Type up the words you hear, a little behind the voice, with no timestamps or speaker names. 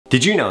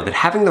Did you know that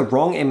having the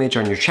wrong image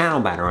on your channel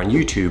banner on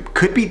YouTube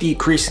could be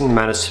decreasing the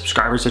amount of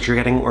subscribers that you're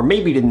getting? Or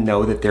maybe you didn't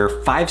know that there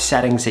are 5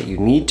 settings that you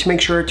need to make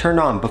sure are turned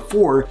on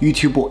before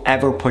YouTube will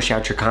ever push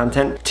out your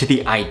content to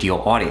the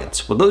ideal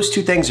audience. Well, those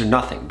 2 things are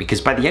nothing, because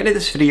by the end of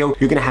this video,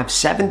 you're gonna have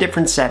 7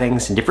 different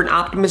settings and different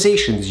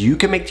optimizations you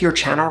can make to your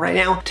channel right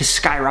now to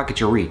skyrocket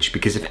your reach.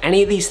 Because if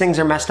any of these things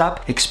are messed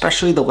up,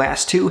 especially the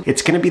last 2,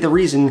 it's gonna be the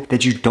reason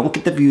that you don't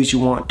get the views you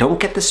want, don't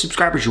get the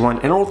subscribers you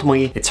want, and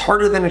ultimately, it's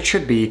harder than it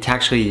should be to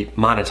actually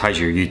monetize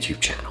your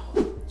YouTube channel.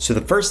 So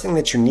the first thing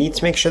that you need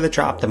to make sure that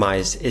you're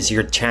optimized is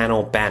your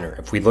channel banner.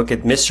 If we look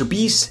at Mr.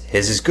 Beast,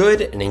 his is good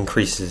and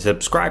increases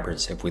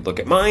subscribers. If we look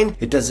at mine,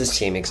 it does the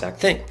same exact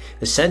thing.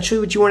 Essentially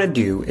what you want to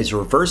do is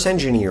reverse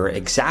engineer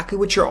exactly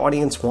what your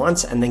audience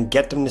wants and then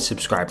get them to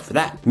subscribe for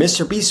that.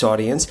 Mr. Beast's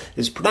audience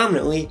is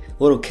predominantly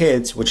little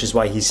kids, which is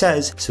why he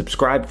says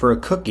subscribe for a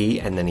cookie,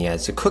 and then he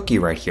has a cookie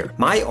right here.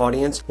 My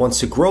audience wants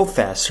to grow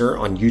faster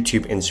on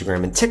YouTube,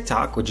 Instagram, and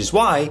TikTok, which is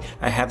why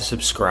I have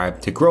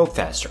subscribed to grow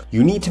faster.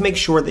 You need to make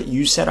sure that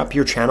you set up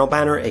your channel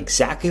banner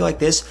exactly like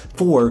this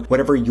for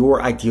whatever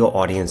your ideal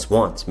audience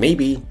wants.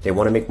 Maybe they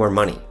want to make more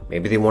money.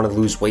 Maybe they want to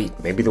lose weight.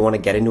 Maybe they want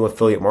to get into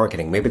affiliate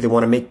marketing. Maybe they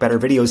want to make better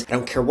videos. I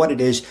don't care what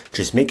it is.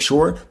 Just make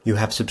sure you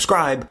have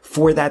subscribe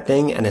for that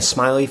thing and a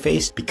smiley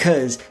face,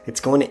 because it's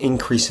going to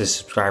increase the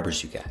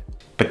subscribers you get.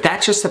 But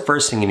that's just the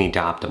first thing you need to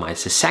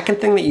optimize. The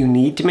second thing that you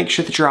need to make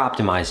sure that you're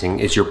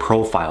optimizing is your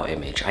profile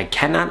image. I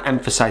cannot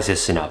emphasize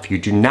this enough. You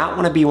do not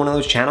want to be one of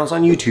those channels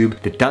on YouTube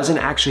that doesn't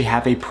actually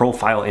have a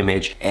profile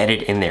image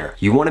added in there.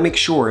 You want to make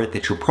sure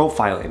that your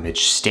profile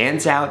image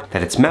stands out,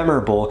 that it's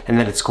memorable, and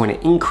that it's going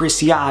to increase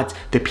the odds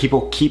that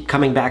people keep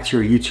coming back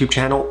to your YouTube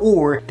channel,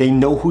 or they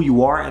know who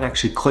you are and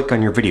actually click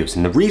on your videos.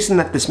 And the reason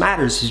that this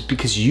matters is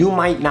because you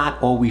might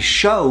not always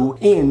show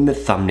in the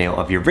thumbnail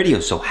of your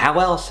video. So how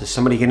else is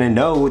somebody going to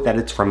know that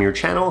it's from your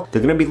channel?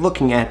 They're going to be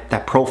looking at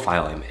that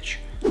profile image.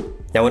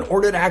 Now, in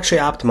order to actually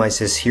optimize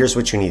this, here's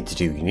what you need to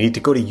do. You need to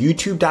go to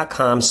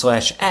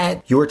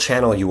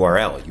youtube.com/@yourchannel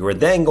URL. You are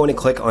then going to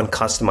click on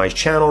customize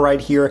channel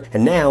right here.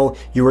 And now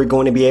you are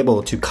going to be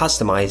able to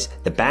customize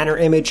the banner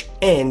image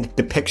and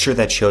the picture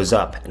that shows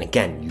up. And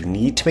again, you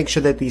need to make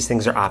sure that these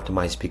things are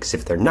optimized, because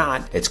if they're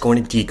not, it's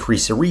going to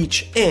decrease the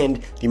reach and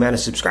the amount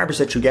of subscribers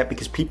that you get,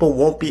 because people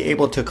won't be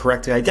able to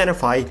correctly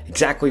identify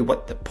exactly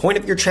what the point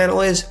of your channel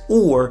is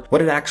or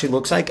what it actually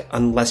looks like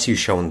unless you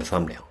show in the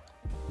thumbnail.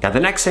 Now, the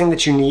next thing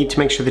that you need to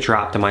make sure that you're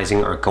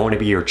optimizing are going to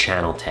be your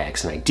channel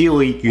tags. And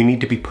ideally, you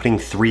need to be putting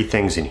 3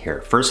 things in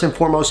here. First and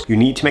foremost, you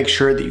need to make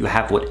sure that you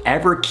have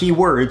whatever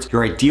keywords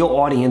your ideal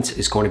audience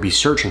is going to be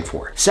searching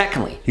for.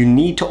 Secondly, you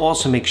need to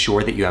also make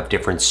sure that you have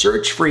different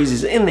search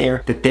phrases in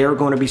there that they're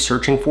going to be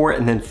searching for.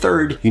 And then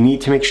third, you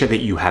need to make sure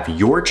that you have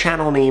your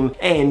channel name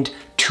and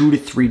 2 to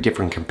 3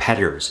 different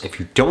competitors. If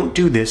you don't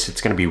do this,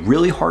 it's going to be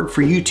really hard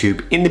for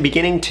YouTube in the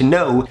beginning to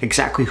know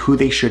exactly who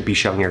they should be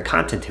showing your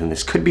content to. And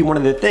this could be one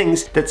of the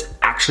things that's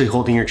actually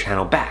holding your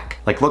channel back.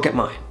 Like, look at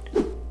mine.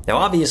 Now,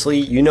 obviously,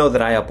 you know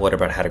that I upload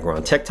about how to grow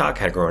on TikTok,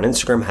 how to grow on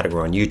Instagram, how to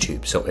grow on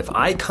YouTube. So if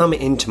I come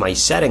into my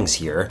settings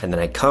here and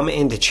then I come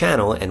into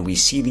channel and we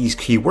see these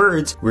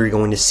keywords, we're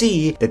going to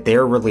see that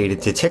they're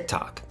related to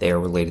TikTok. They are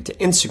related to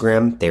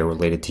Instagram. They are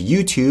related to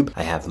YouTube.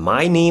 I have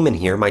my name in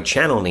here, my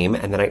channel name,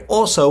 and then I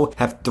also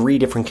have 3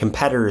 different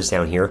competitors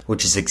down here,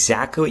 which is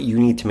exactly what you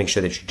need to make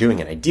sure that you're doing.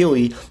 And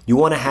ideally, you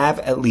want to have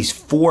at least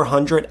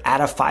 400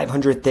 out of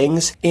 500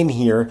 things in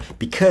here,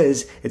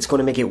 because it's going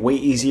to make it way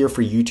easier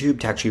for YouTube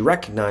to actually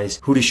recognize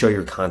who to show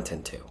your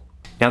content to.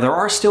 Now, there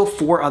are still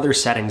 4 other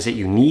settings that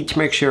you need to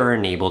make sure are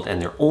enabled,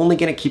 and they're only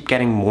going to keep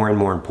getting more and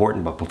more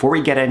important. But before we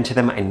get into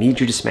them, I need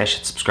you to smash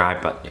that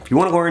subscribe button. If you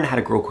want to learn how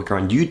to grow quicker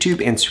on YouTube,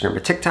 Instagram,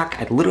 or TikTok,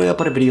 I literally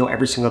upload a video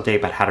every single day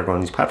about how to grow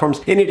on these platforms.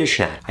 In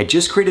addition to that, I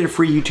just created a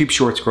free YouTube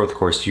Shorts growth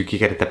course you can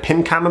get at the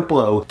pinned comment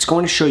below. It's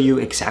going to show you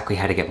exactly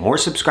how to get more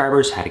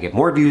subscribers, how to get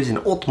more views, and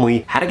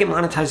ultimately how to get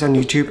monetized on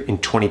YouTube in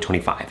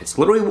 2025. It's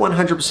literally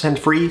 100%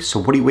 free, so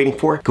what are you waiting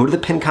for? Go to the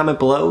pinned comment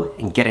below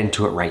and get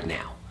into it right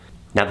now.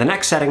 Now, the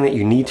next setting that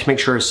you need to make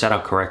sure is set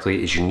up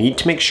correctly is you need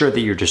to make sure that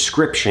your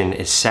description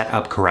is set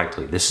up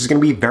correctly. This is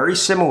going to be very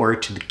similar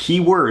to the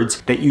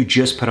keywords that you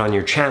just put on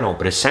your channel,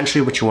 but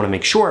essentially what you want to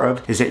make sure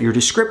of is that your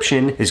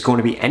description is going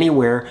to be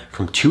anywhere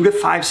from 2 to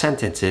 5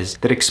 sentences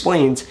that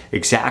explains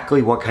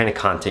exactly what kind of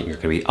content you're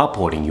going to be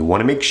uploading. You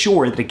want to make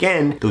sure that,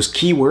 again, those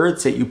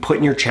keywords that you put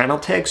in your channel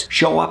tags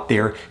show up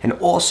there, and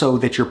also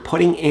that you're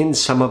putting in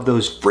some of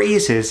those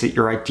phrases that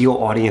your ideal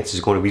audience is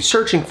going to be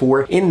searching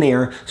for in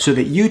there, so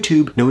that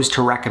YouTube knows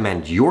to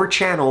recommend your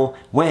channel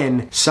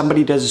when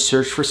somebody does a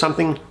search for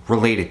something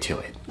related to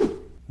it.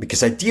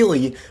 Because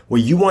ideally,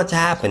 what you want to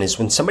happen is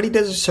when somebody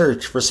does a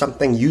search for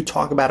something you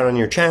talk about on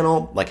your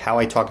channel, like how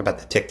I talk about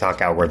the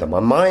TikTok algorithm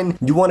on mine,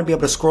 you want to be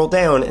able to scroll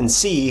down and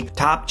see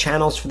top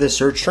channels for this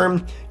search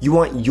term. You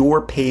want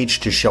your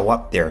page to show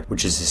up there,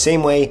 which is the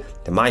same way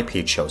that my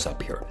page shows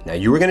up here. Now,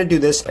 you are going to do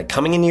this by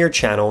coming into your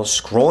channel,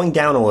 scrolling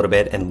down a little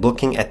bit, and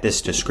looking at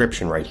this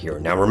description right here.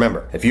 Now,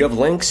 remember, if you have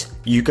links,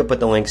 you could put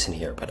the links in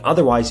here, but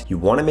otherwise, you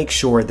want to make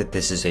sure that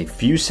this is a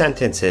few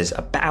sentences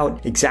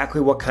about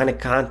exactly what kind of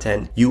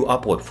content you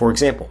upload. For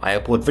example, I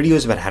upload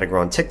videos about how to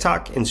grow on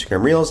TikTok,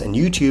 Instagram Reels, and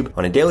YouTube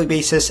on a daily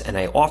basis, and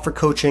I offer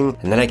coaching,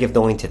 and then I give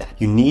the link to that.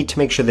 You need to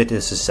make sure that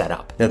this is set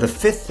up. Now, the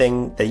fifth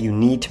thing that you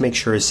need to make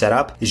sure is set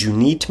up is you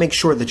need to make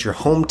sure that your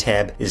home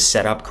tab is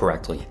set up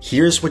correctly.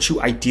 Here's what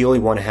you ideally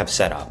want to have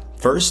set up.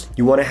 First,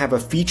 you want to have a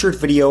featured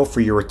video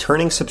for your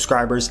returning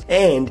subscribers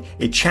and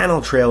a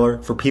channel trailer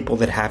for people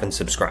that haven't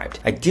subscribed.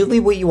 Ideally,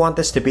 what you want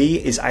this to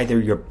be is either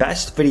your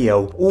best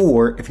video,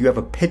 or if you have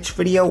a pitch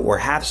video or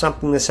have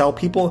something to sell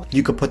people,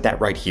 you could put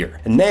that right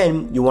here. And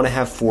then you want to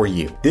have For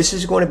You. This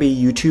is going to be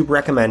YouTube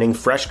recommending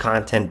fresh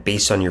content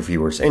based on your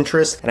viewers'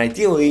 interests. And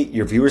ideally,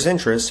 your viewers'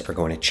 interests are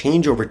going to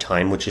change over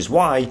time, which is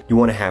why you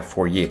want to have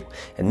For You.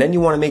 And then you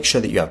want to make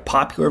sure that you have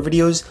popular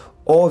videos,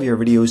 all of your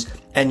videos,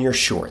 and your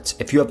shorts.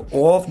 If you have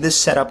all of this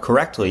set up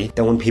correctly,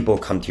 then when people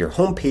come to your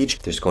homepage,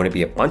 there's going to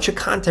be a bunch of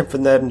content for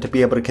them to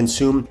be able to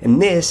consume,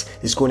 and this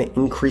is going to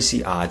increase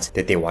the odds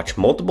that they watch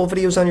multiple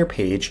videos on your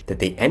page, that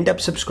they end up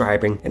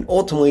subscribing, and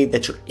ultimately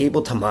that you're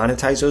able to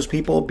monetize those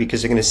people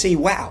because they're going to see,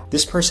 wow,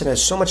 this person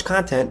has so much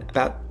content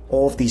about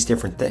all of these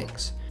different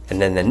things. And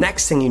then the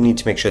next thing you need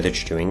to make sure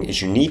that you're doing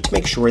is you need to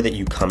make sure that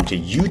you come to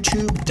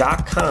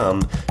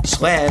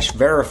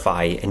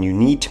youtube.com/verify, and you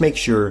need to make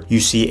sure you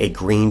see a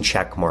green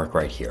check mark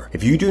right here.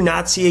 If you do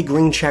not see a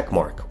green check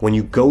mark when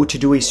you go to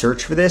do a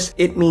search for this,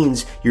 it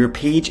means your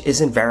page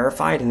isn't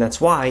verified, and that's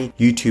why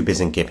YouTube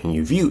isn't giving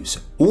you views.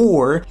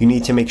 Or you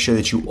need to make sure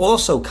that you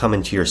also come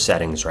into your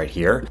settings right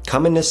here,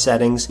 come into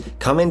settings,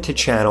 come into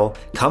channel,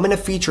 come into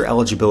feature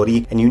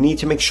eligibility, and you need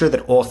to make sure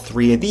that all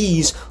three of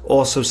these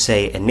also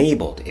say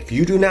enabled. If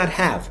you do not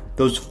have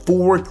those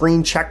 4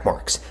 green check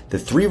marks, the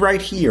 3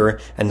 right here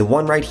and the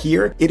 1 right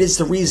here, it is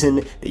the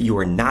reason that you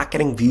are not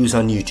getting views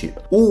on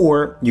YouTube.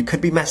 Or you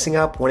could be messing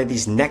up one of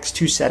these next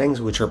 2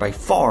 settings, which are by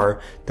far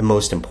the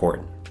most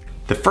important.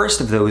 The first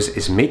of those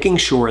is making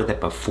sure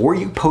that before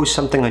you post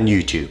something on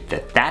YouTube,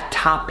 that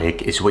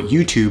topic is what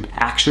YouTube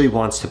actually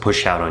wants to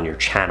push out on your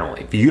channel.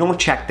 If you don't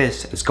check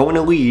this, it's going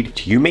to lead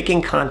to you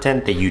making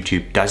content that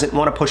YouTube doesn't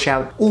want to push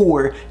out,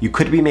 or you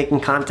could be making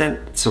content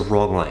that's the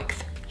wrong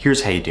length.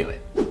 Here's how you do it.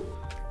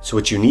 So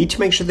what you need to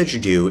make sure that you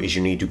do is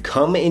you need to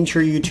come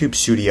into your YouTube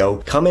studio,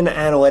 come into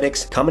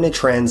analytics, come into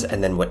trends,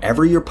 and then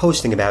whatever you're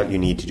posting about, you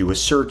need to do a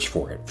search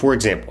for it. For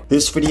example,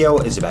 this video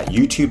is about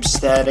YouTube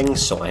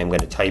settings, so I am going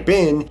to type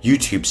in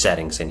YouTube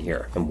settings in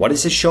here. And what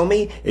does it show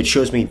me? It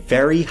shows me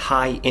very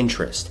high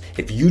interest.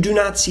 If you do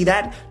not see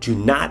that, do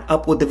not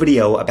upload the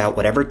video about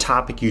whatever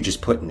topic you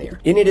just put in there.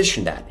 In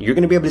addition to that, you're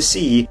going to be able to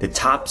see the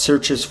top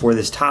searches for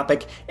this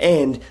topic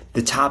and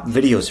the top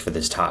videos for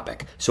this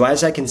topic. So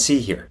as I can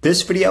see here,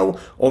 this video,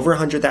 over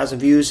 100,000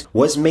 views,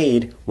 was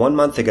made 1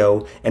 month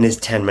ago and is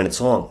 10 minutes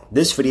long.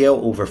 This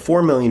video, over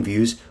 4 million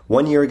views,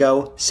 1 year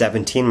ago,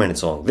 17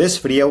 minutes long. This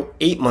video,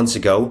 8 months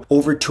ago,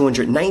 over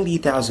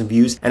 290,000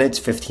 views, and it's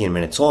 15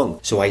 minutes long.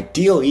 So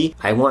ideally,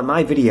 I want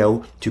my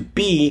video to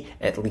be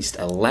at least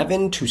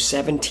 11 to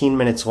 17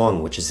 minutes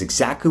long, which is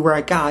exactly where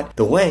I got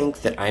the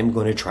length that I'm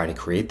going to try to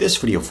create this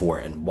video for.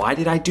 And why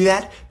did I do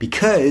that?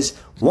 Because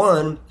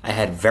 1, I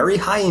had very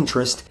high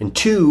interest, and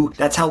 2,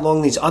 that's how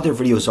long these other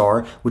videos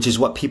are, which is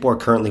what people are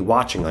currently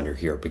watching under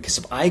here. Because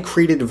if I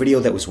created a video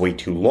that was way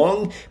too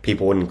long,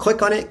 people wouldn't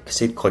click on it because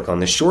they'd click on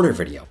the shorter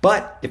video.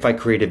 But if I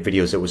created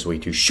videos that was way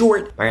too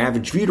short, my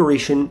average view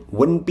duration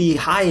wouldn't be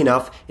high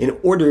enough in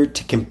order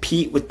to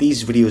compete with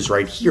these videos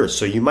right here.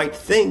 So you might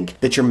think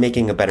that you're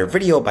making a better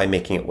video by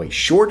making it way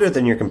shorter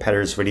than your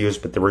competitors' videos,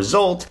 but the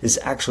result is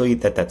actually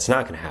that that's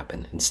not going to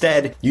happen.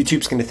 Instead,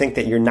 YouTube's going to think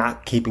that you're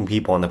not keeping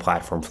people on the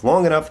platform for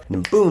long enough, and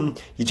then boom,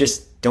 you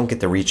just don't get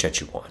the reach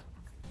that you want.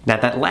 Now,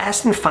 that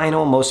last and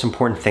final most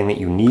important thing that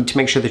you need to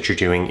make sure that you're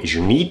doing is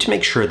you need to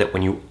make sure that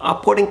when you're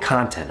uploading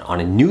content on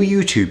a new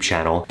YouTube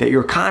channel, that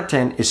your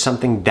content is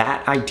something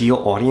that ideal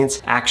audience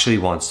actually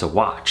wants to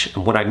watch.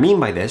 And what I mean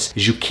by this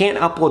is you can't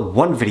upload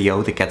one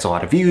video that gets a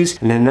lot of views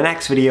and then the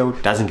next video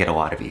doesn't get a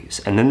lot of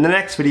views and then the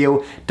next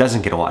video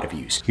doesn't get a lot of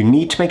views. You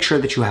need to make sure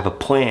that you have a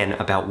plan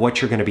about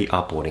what you're going to be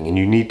uploading, and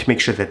you need to make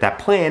sure that that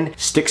plan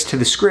sticks to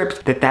the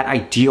script that that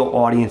ideal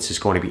audience is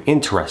going to be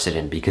interested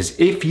in, because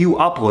if you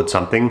upload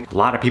something a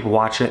lot of of people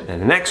watch it, and then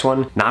the next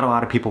one, not a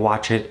lot of people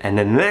watch it, and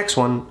then the next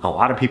one, a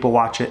lot of people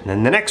watch it, and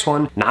then the next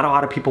one, not a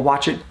lot of people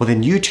watch it, well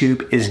then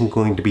YouTube isn't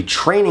going to be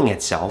training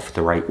itself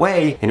the right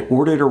way in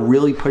order to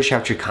really push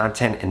out your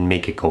content and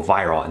make it go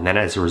viral. And then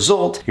as a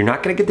result, you're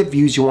not gonna get the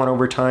views you want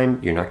over time,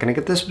 you're not gonna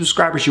get the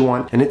subscribers you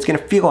want, and it's gonna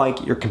feel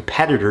like your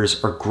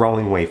competitors are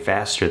growing way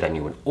faster than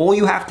you. And all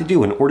you have to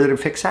do in order to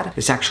fix that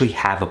is actually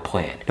have a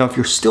plan. Now, if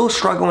you're still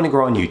struggling to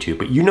grow on YouTube,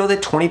 but you know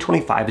that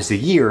 2025 is the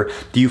year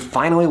that you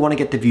finally wanna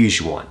get the views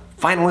you want,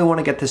 finally want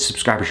to get the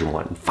subscribers you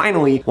want, and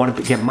finally want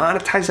to get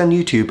monetized on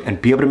YouTube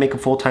and be able to make a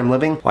full-time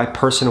living, well, I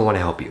personally want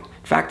to help you.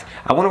 In fact,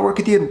 I want to work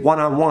with you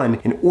one-on-one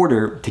in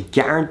order to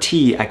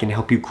guarantee I can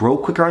help you grow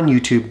quicker on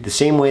YouTube the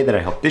same way that I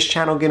helped this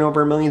channel get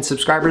over 1 million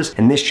subscribers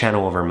and this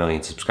channel over 1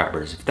 million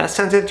subscribers. If that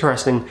sounds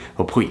interesting,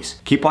 well,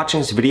 please keep watching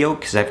this video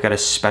because I've got a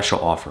special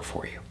offer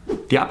for you.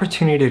 The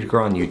opportunity to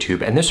grow on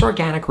YouTube and this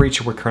organic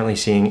reach we're currently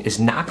seeing is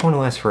not going to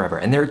last forever.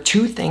 And there are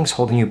two things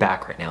holding you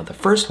back right now. The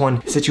first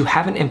one is that you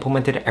haven't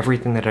implemented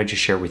everything that I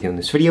just shared with you in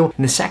this video.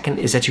 And the second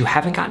is that you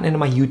haven't gotten into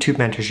my YouTube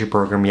mentorship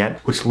program yet,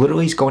 which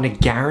literally is going to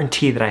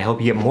guarantee that I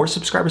help you get more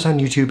subscribers on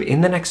YouTube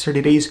in the next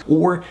 30 days,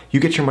 or you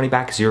get your money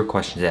back, 0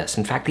 questions asked.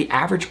 In fact, the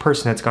average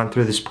person that's gone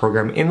through this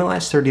program in the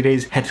last 30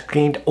 days has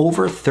gained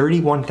over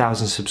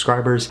 31,000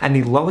 subscribers. And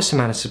the lowest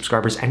amount of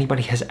subscribers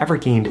anybody has ever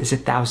gained is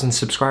 1,000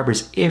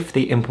 subscribers if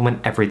they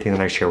implement everything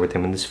that I share with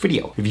them in this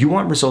video. If you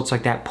want results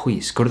like that,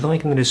 please go to the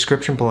link in the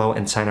description below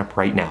and sign up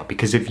right now,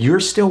 because if you're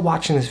still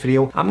watching this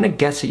video, I'm gonna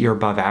guess that you're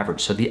above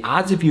average. So the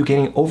odds of you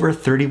getting over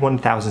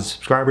 31,000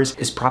 subscribers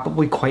is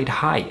probably quite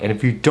high. And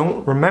if you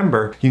don't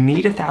remember, you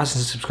need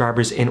 1,000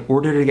 subscribers in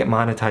order to get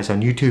monetized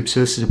on YouTube.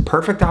 So this is a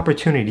perfect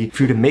opportunity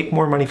for you to make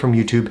more money from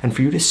YouTube and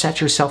for you to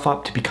set yourself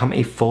up to become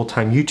a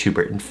full-time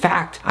YouTuber. In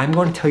fact, I'm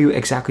going to tell you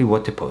exactly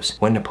what to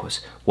post, when to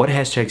post, what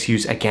hashtags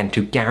use, again,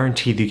 to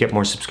guarantee that you get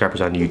more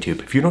subscribers on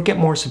YouTube. If you don't get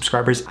more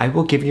subscribers, I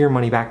will give you your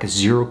money back,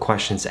 0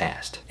 questions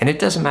asked. And it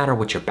doesn't matter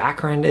what your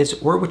background is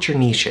or what your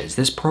niche is.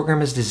 This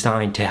program is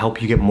designed to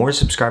help you get more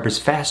subscribers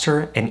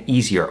faster and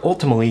easier.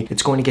 Ultimately,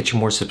 it's going to get you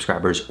more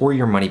subscribers or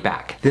your money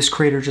back. This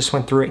creator just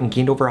went through it and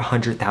gained over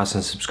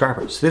 100,000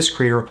 subscribers. This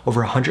creator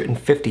over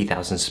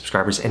 150,000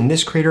 subscribers, and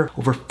this creator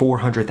over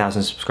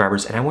 400,000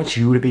 subscribers. And I want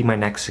you to be my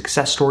next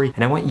success story,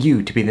 and I want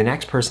you to be the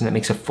next person that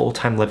makes a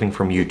full-time living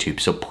from YouTube.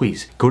 So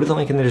please go to the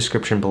link in the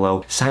description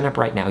below, sign up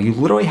right now. You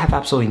literally have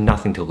absolutely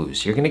nothing to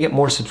lose. You're gonna get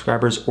more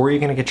subscribers or you're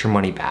gonna get your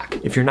money back.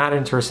 If you're not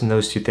interested in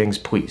those two things,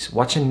 please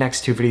watch the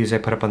next 2 videos I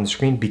put up on the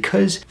screen,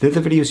 because they're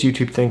the videos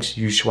YouTube thinks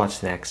you should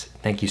watch next.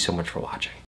 Thank you so much for watching.